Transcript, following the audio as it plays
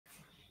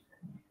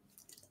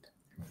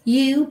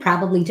You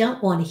probably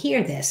don't want to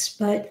hear this,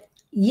 but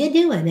you're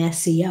doing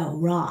SEO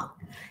wrong.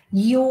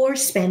 You're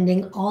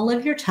spending all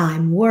of your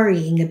time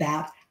worrying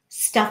about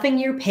stuffing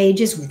your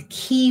pages with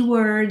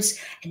keywords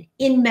and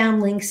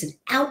inbound links and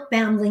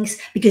outbound links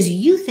because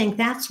you think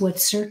that's what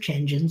search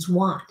engines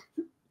want.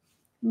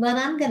 But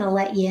I'm going to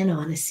let you in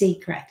on a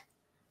secret.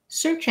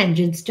 Search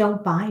engines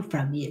don't buy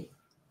from you.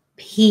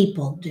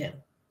 People do.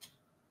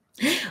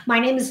 My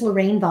name is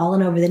Lorraine Ball,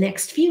 and over the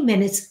next few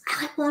minutes,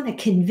 I want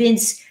to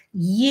convince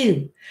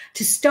you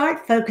to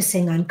start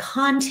focusing on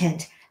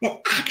content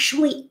that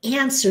actually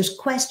answers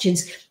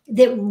questions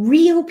that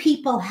real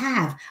people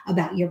have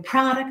about your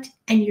product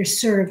and your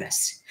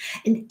service.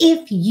 And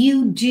if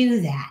you do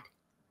that,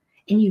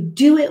 and you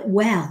do it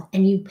well,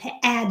 and you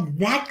add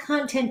that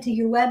content to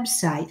your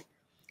website,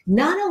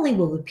 not only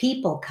will the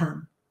people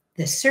come,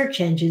 the search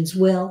engines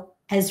will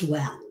as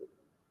well.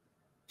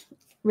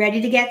 Ready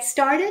to get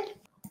started?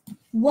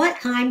 What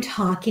I'm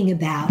talking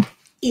about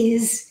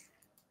is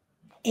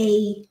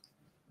a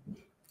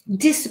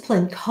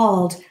discipline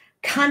called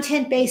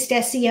content-based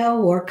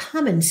SEO or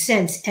common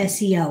sense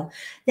SEO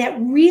that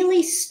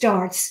really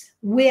starts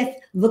with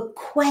the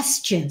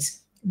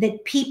questions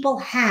that people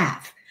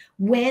have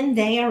when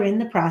they are in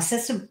the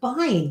process of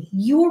buying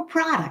your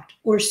product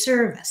or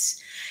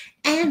service.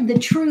 And the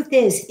truth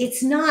is,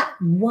 it's not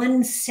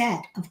one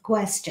set of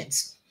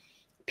questions.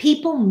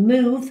 People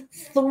move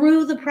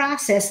through the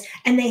process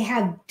and they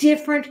have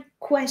different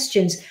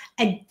questions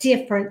at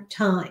different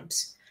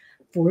times.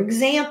 For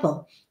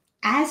example,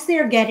 as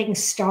they're getting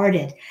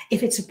started,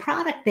 if it's a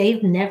product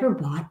they've never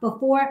bought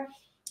before,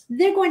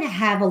 they're going to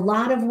have a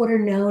lot of what are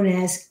known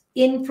as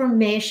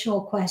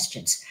informational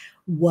questions.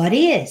 What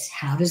is?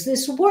 How does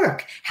this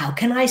work? How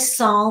can I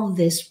solve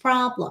this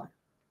problem?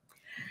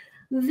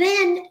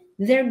 Then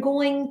they're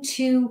going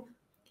to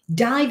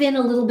dive in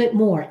a little bit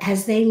more.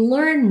 As they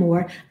learn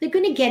more, they're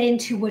going to get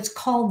into what's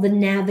called the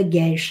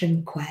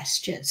navigation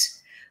questions.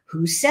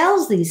 Who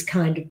sells these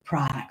kind of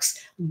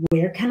products?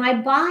 Where can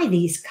I buy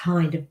these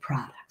kind of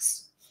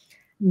products?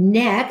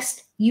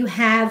 Next, you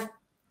have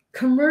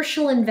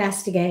commercial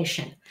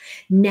investigation.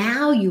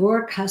 Now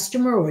your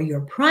customer or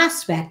your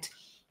prospect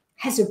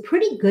has a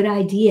pretty good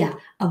idea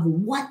of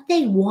what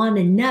they want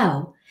to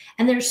know,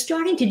 and they're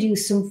starting to do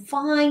some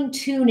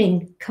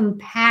fine-tuning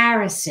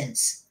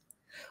comparisons.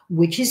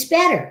 Which is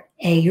better,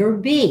 A or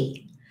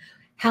B?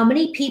 How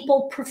many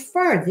people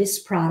prefer this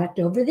product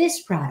over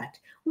this product?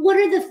 What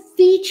are the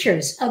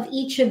features of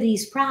each of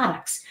these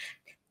products?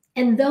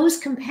 And those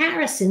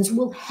comparisons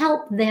will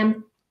help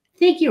them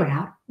figure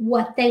out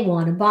what they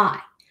want to buy.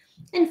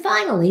 And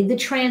finally, the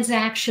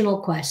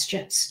transactional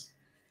questions.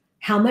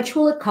 How much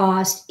will it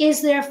cost?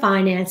 Is there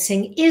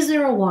financing? Is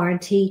there a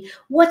warranty?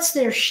 What's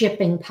their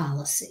shipping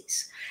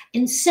policies?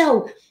 And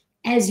so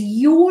as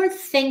you're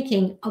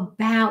thinking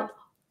about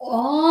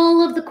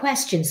all of the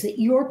questions that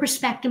your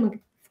prospective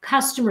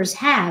customers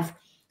have,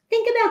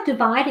 think about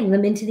dividing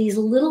them into these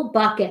little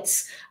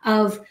buckets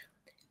of,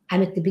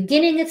 I'm at the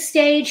beginning of the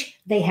stage,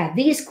 they have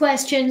these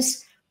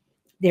questions,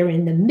 they're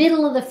in the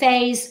middle of the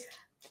phase,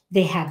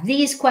 they have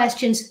these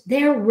questions,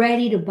 they're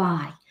ready to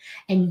buy.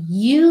 And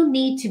you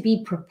need to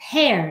be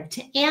prepared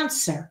to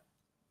answer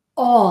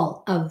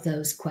all of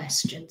those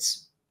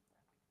questions.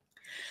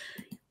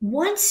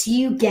 Once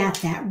you get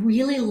that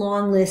really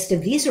long list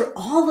of these are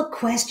all the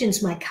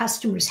questions my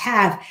customers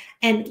have,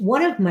 and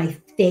one of my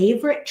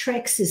favorite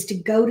tricks is to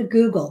go to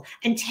Google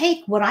and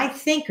take what I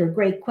think are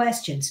great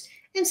questions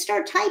and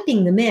start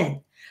typing them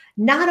in.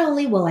 Not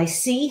only will I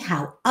see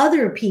how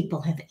other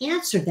people have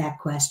answered that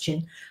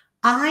question,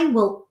 I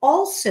will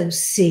also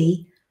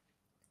see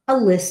a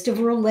list of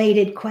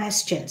related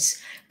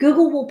questions.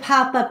 Google will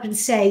pop up and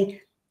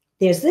say,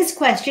 there's this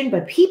question,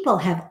 but people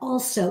have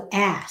also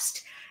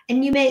asked.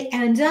 And you may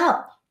end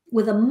up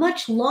with a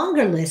much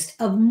longer list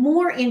of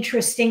more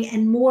interesting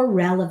and more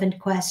relevant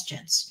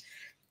questions.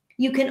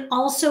 You can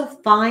also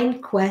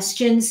find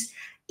questions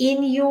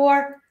in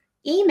your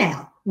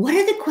email. What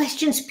are the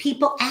questions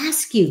people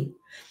ask you?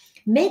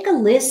 Make a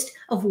list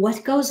of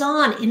what goes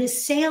on in a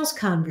sales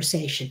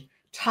conversation.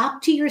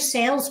 Talk to your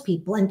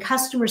salespeople and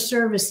customer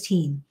service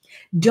team.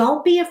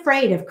 Don't be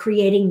afraid of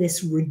creating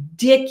this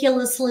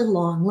ridiculously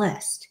long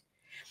list.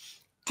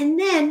 And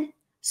then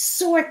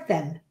sort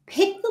them.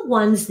 Pick the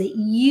ones that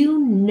you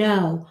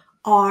know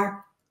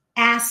are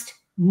asked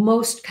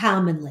most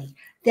commonly,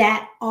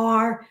 that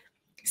are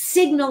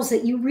signals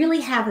that you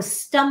really have a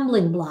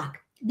stumbling block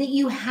that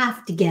you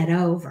have to get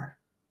over.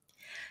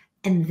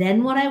 And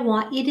then what I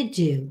want you to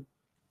do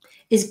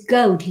is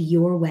go to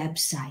your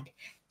website.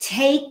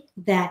 Take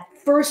that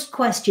first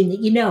question that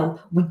you know,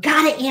 we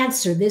got to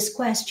answer this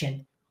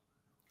question,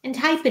 and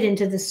type it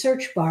into the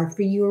search bar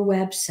for your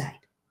website.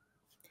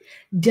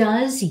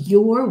 Does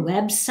your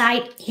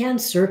website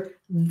answer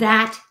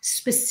that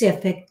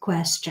specific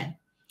question?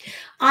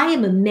 I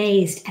am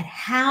amazed at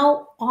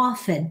how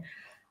often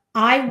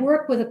I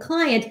work with a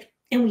client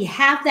and we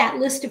have that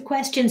list of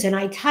questions and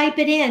I type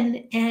it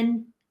in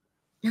and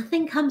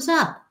nothing comes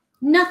up.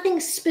 Nothing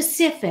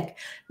specific,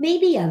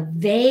 maybe a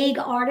vague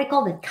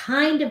article that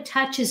kind of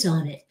touches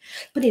on it.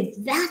 But if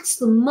that's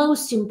the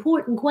most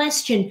important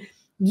question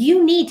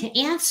you need to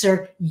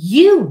answer,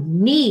 you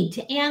need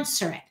to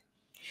answer it.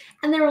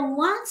 And there are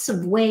lots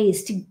of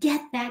ways to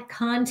get that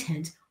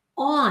content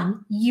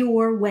on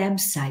your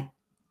website.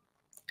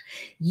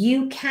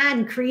 You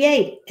can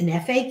create an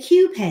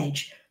FAQ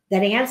page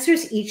that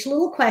answers each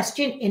little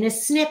question in a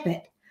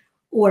snippet,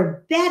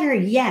 or better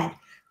yet,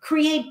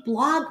 create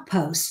blog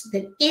posts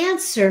that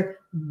answer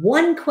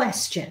one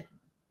question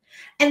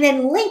and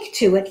then link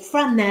to it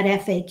from that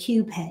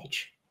FAQ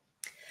page.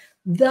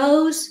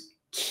 Those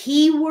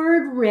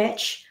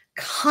keyword-rich,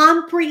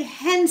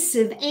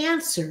 comprehensive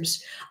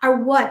answers are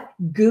what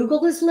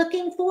Google is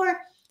looking for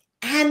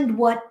and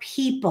what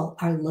people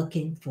are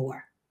looking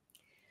for.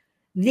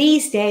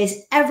 These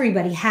days,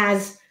 everybody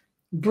has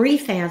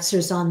brief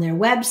answers on their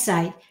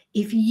website.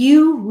 If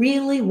you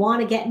really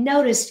want to get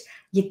noticed,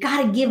 you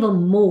got to give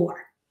them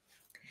more.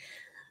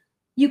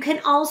 You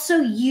can also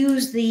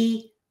use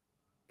the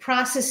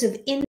process of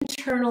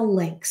internal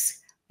links,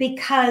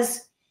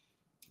 because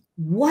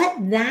what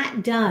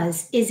that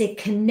does is it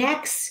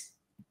connects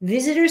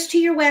visitors to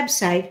your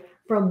website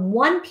from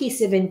one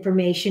piece of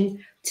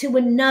information to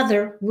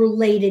another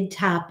related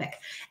topic.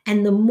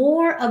 And the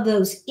more of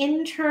those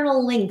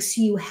internal links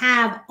you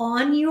have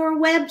on your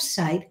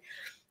website,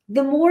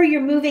 the more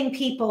you're moving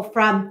people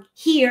from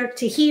here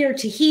to here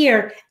to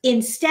here,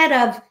 instead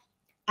of,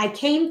 I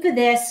came for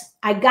this,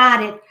 I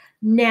got it,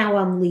 now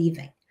I'm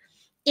leaving.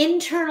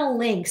 Internal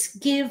links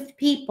give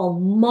people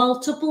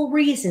multiple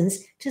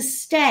reasons to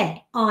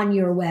stay on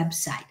your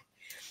website.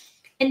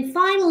 And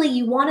finally,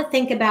 you want to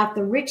think about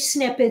the rich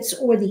snippets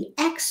or the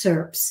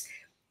excerpts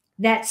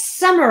that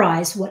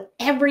summarize what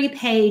every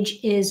page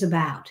is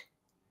about.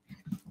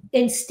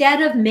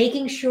 Instead of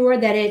making sure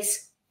that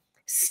it's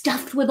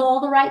stuffed with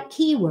all the right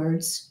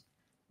keywords,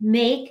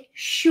 make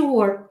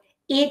sure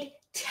it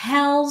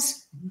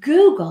tells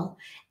Google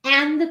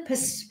and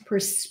the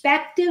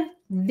prospective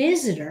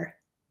visitor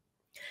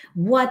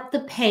what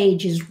the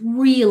page is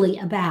really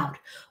about.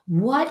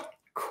 What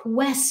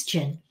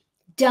question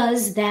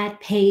does that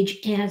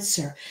page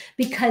answer?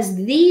 Because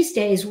these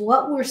days,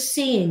 what we're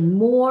seeing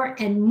more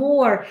and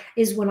more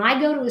is when I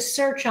go to a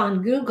search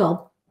on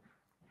Google,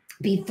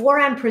 before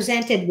I'm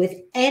presented with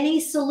any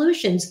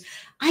solutions,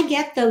 I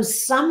get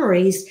those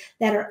summaries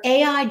that are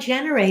AI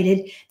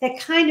generated that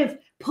kind of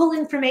pull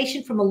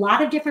information from a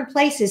lot of different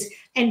places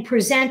and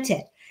present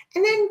it.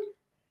 And then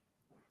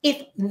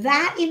if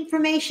that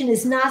information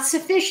is not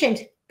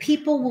sufficient,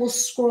 people will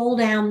scroll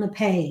down the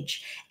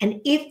page.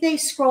 And if they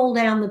scroll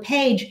down the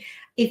page,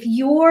 if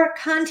your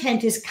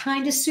content is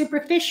kind of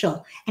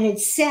superficial and it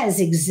says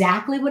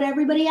exactly what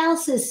everybody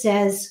else's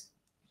says,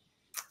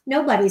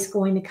 nobody's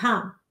going to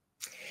come.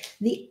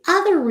 The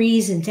other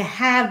reason to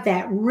have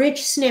that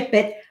rich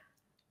snippet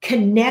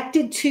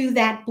connected to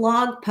that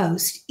blog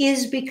post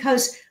is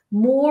because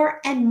more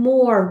and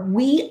more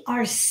we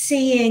are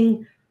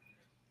seeing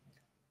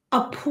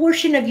a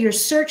portion of your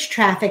search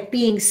traffic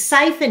being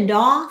siphoned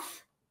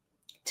off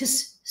to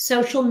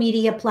social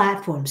media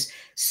platforms.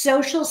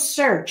 Social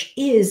search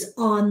is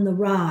on the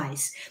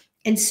rise.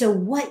 And so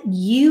what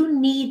you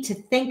need to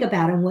think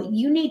about and what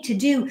you need to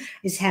do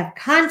is have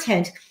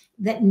content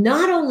that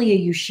not only are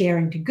you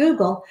sharing to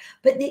Google,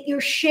 but that you're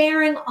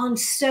sharing on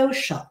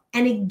social.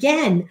 And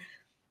again,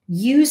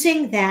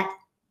 using that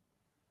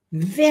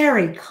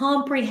very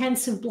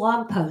comprehensive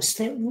blog post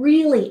that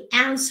really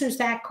answers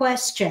that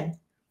question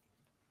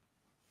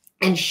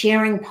and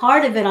sharing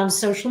part of it on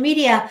social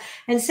media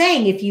and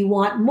saying, if you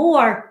want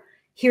more,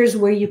 here's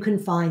where you can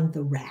find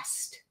the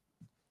rest.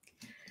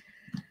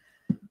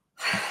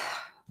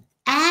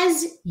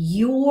 As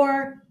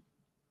you're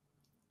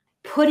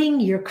putting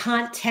your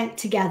content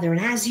together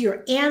and as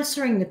you're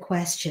answering the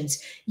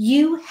questions,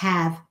 you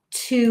have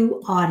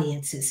two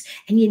audiences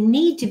and you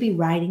need to be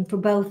writing for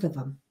both of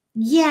them.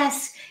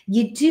 Yes,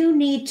 you do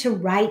need to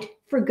write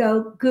for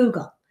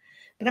Google,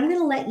 but I'm going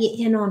to let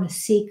you in on a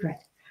secret.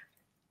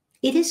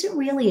 It isn't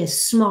really as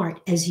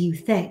smart as you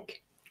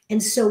think.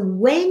 And so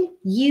when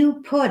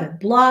you put a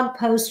blog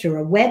post or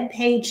a web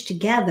page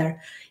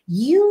together,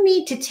 you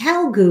need to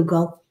tell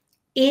Google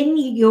in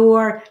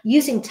your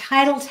using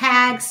title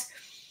tags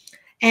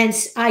and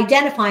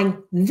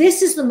identifying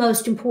this is the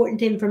most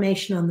important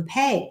information on the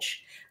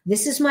page.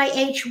 This is my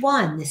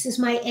H1. This is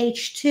my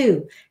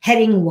H2,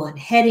 heading 1,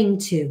 heading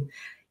 2.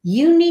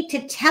 You need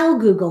to tell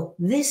Google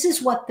this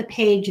is what the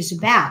page is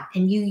about.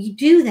 And you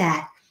do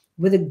that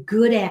with a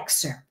good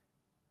excerpt.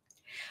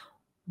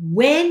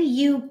 When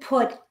you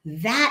put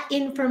that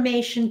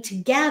information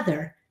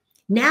together,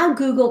 now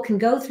Google can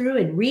go through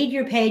and read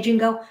your page and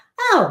go,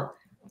 oh,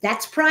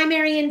 that's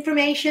primary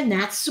information,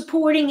 that's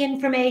supporting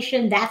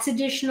information, that's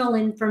additional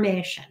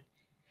information.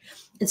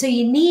 And so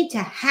you need to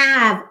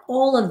have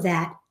all of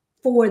that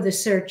for the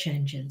search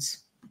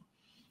engines.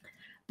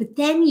 But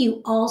then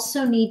you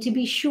also need to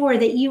be sure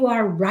that you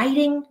are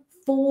writing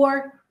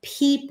for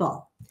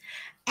people.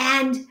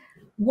 And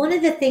one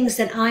of the things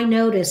that I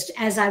noticed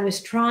as I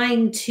was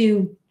trying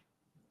to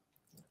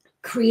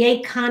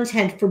create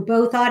content for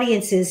both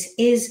audiences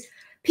is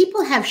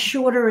people have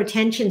shorter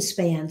attention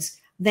spans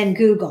than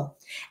Google.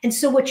 And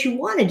so what you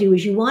want to do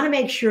is you want to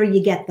make sure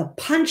you get the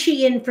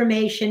punchy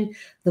information,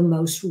 the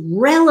most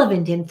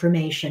relevant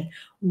information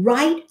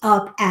right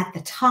up at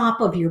the top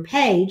of your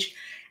page.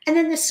 And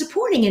then the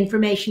supporting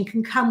information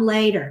can come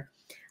later.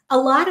 A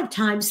lot of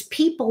times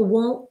people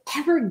won't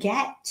ever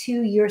get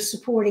to your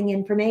supporting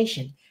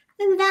information.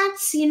 And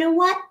that's, you know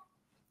what?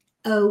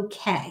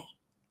 Okay.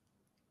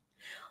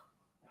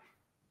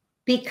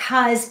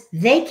 Because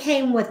they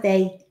came what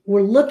they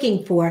were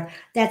looking for.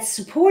 That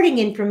supporting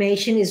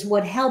information is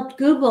what helped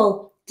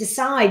Google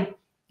decide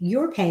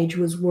your page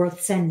was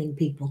worth sending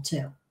people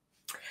to.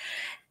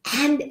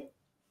 And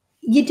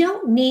you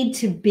don't need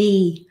to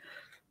be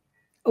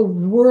a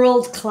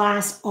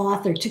world-class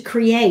author to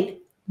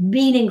create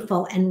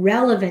meaningful and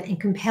relevant and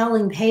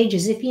compelling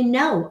pages if you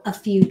know a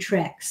few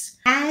tricks.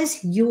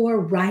 As you're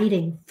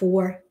writing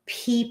for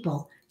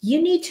people,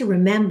 you need to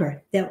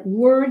remember that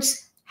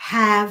words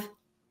have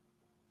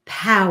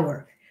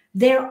power.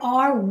 There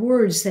are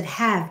words that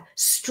have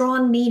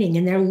strong meaning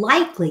and they're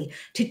likely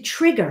to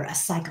trigger a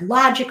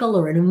psychological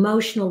or an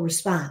emotional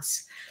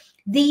response.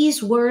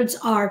 These words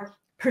are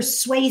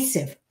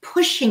persuasive,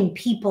 pushing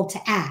people to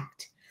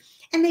act,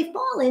 and they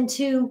fall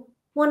into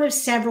one of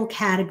several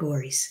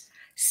categories: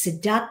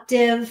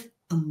 seductive,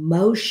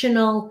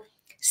 emotional,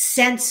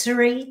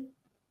 sensory.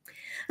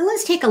 And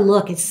let's take a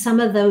look at some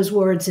of those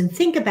words and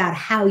think about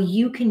how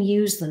you can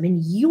use them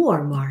in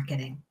your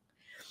marketing.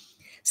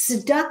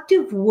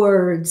 Seductive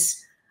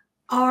words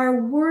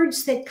are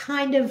words that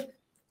kind of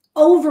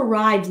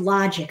override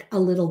logic a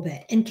little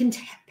bit and can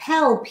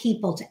compel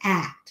people to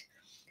act.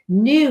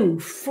 New,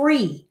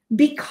 free,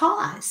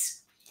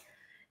 because.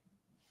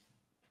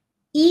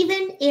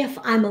 Even if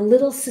I'm a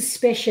little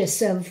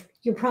suspicious of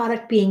your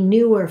product being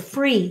new or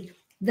free,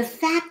 the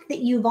fact that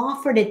you've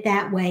offered it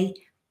that way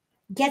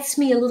gets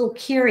me a little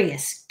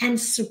curious. And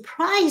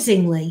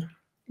surprisingly,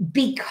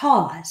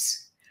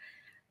 because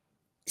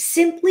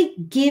simply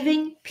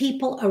giving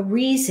people a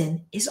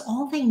reason is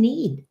all they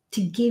need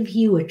to give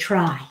you a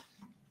try.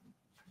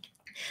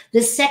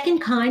 The second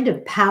kind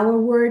of power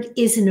word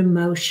is an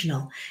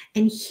emotional.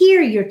 And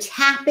here you're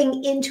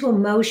tapping into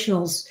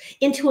emotions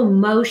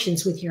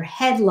with your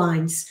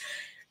headlines.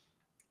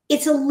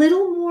 It's a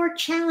little more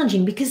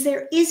challenging because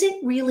there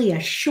isn't really a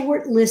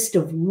short list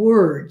of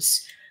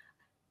words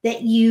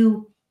that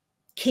you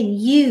can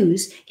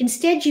use.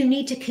 Instead, you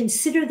need to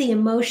consider the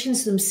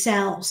emotions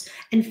themselves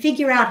and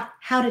figure out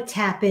how to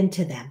tap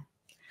into them.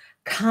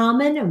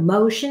 Common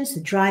emotions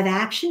that drive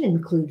action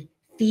include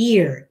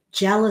fear,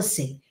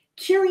 jealousy,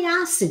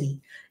 curiosity,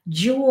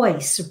 joy,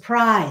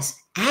 surprise,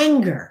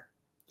 anger.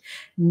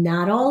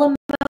 Not all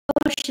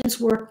emotions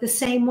work the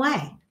same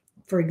way.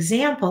 For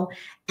example,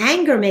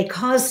 anger may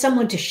cause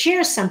someone to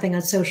share something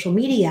on social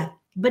media,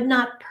 but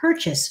not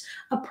purchase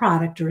a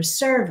product or a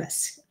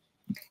service.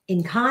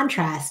 In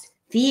contrast,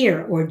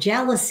 fear or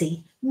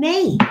jealousy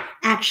may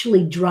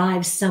actually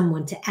drive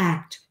someone to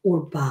act or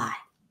buy.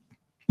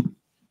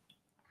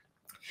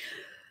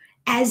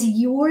 As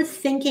you're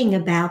thinking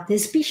about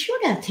this, be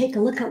sure to take a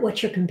look at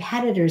what your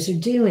competitors are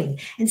doing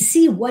and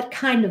see what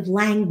kind of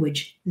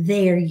language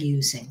they're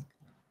using.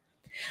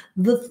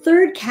 The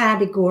third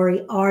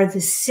category are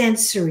the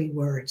sensory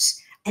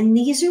words, and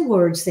these are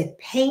words that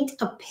paint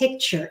a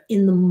picture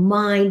in the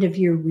mind of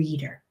your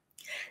reader.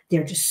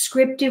 They're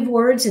descriptive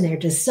words and they're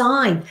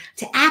designed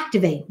to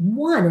activate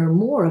one or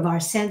more of our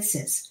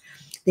senses.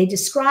 They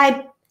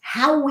describe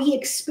how we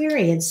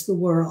experience the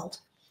world.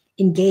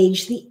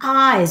 Engage the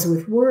eyes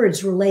with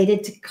words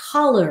related to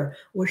color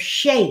or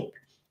shape.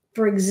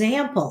 For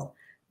example,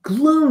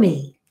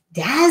 gloomy,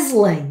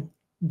 dazzling,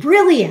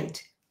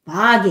 brilliant,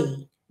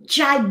 foggy,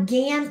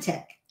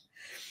 gigantic.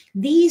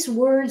 These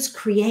words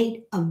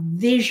create a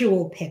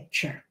visual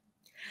picture.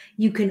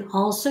 You can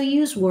also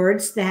use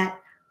words that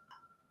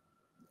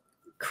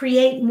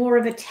create more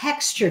of a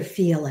texture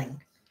feeling.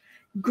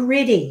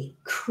 Gritty,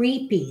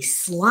 creepy,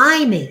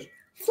 slimy,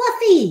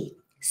 fluffy,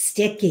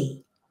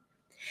 sticky.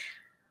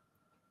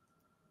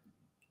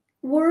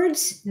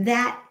 Words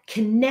that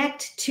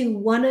connect to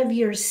one of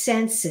your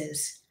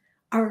senses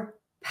are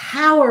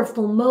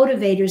powerful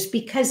motivators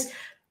because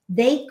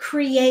they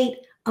create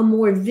a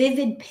more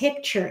vivid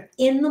picture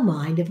in the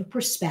mind of a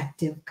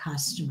prospective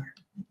customer.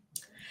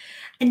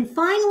 And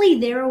finally,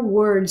 there are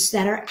words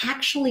that are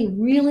actually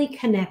really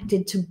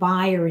connected to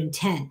buyer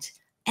intent.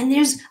 And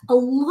there's a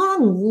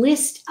long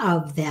list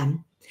of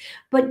them,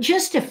 but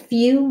just a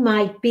few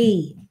might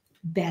be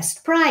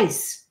best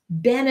price,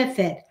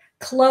 benefit,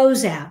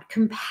 closeout,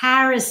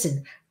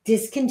 comparison,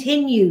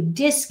 discontinued,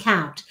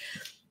 discount,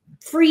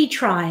 free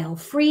trial,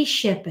 free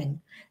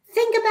shipping.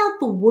 Think about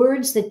the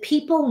words that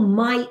people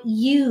might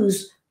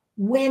use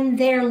when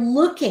they're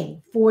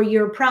looking for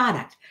your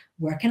product.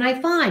 Where can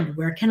I find?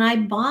 Where can I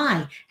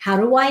buy? How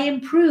do I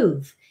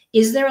improve?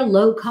 Is there a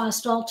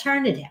low-cost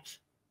alternative?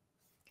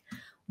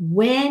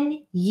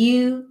 When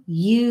you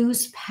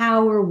use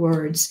power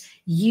words,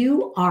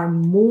 you are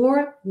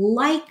more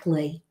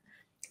likely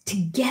to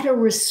get a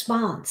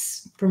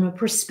response from a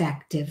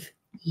prospective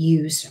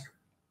user.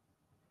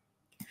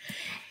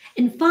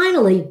 And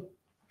finally,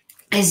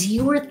 as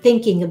you are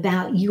thinking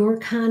about your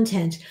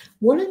content,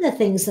 one of the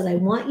things that I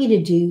want you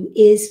to do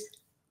is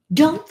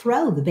don't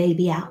throw the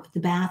baby out with the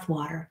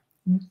bathwater.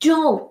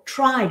 Don't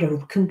try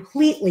to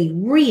completely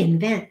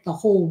reinvent the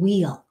whole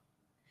wheel.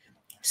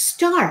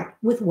 Start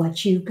with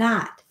what you've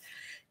got.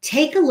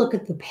 Take a look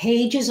at the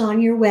pages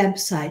on your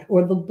website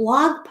or the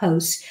blog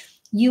posts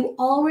you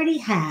already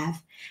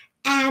have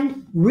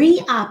and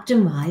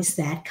re-optimize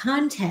that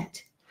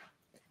content.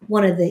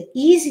 One of the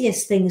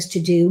easiest things to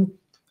do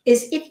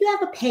is if you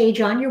have a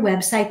page on your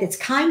website that's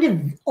kind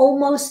of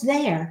almost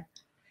there,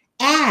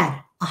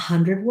 add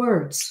 100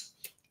 words,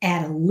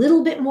 add a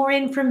little bit more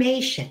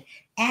information,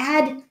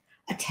 add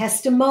a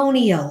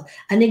testimonial,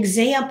 an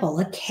example,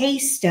 a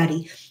case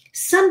study,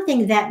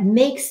 something that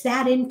makes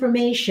that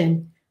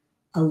information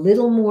a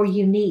little more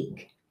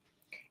unique.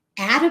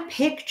 Add a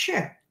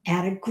picture,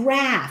 add a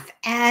graph,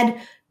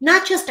 add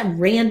not just a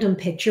random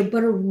picture,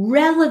 but a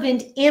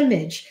relevant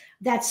image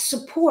that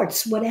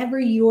supports whatever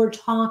you're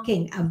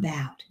talking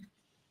about.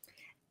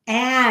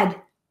 Add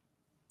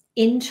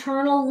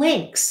internal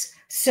links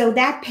so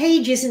that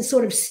page isn't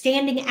sort of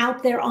standing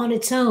out there on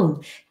its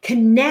own.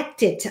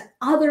 Connect it to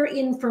other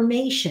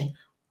information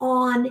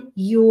on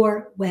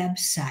your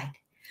website.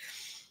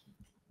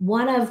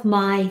 One of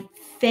my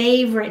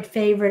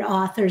favorite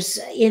authors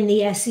in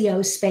the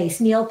SEO space,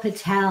 Neil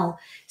Patel,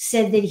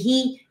 said that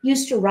he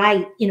used to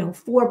write,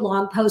 4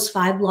 blog posts,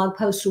 5 blog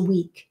posts a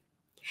week.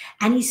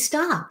 And he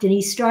stopped and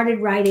he started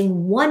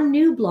writing 1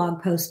 new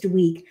blog post a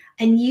week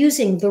and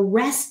using the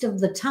rest of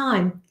the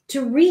time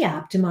to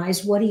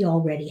re-optimize what he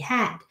already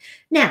had.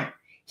 Now,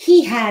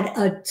 he had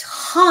a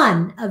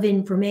ton of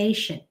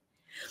information.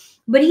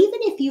 But even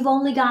if you've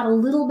only got a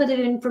little bit of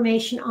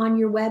information on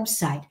your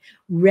website,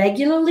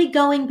 regularly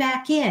going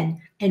back in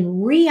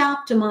and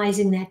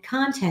re-optimizing that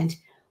content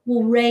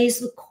will raise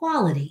the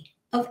quality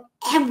of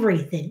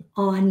everything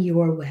on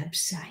your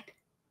website.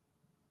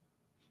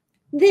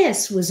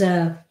 This was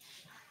a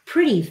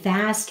pretty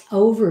fast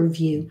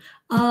overview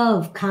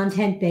of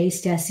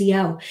content-based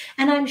SEO,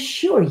 and I'm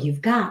sure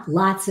you've got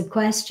lots of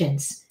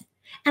questions,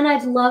 and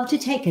I'd love to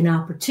take an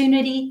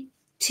opportunity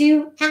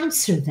to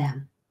answer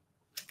them.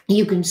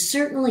 You can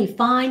certainly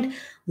find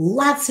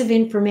lots of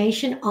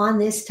information on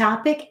this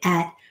topic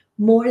at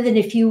More Than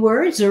a Few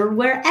Words or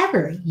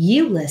wherever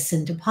you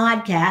listen to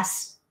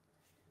podcasts.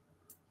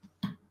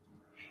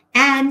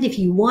 And if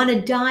you want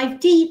to dive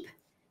deep,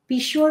 be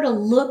sure to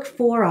look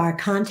for our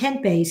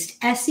content-based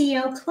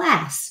SEO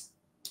class,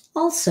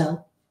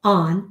 also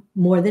on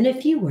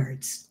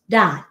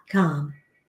morethanafewwords.com.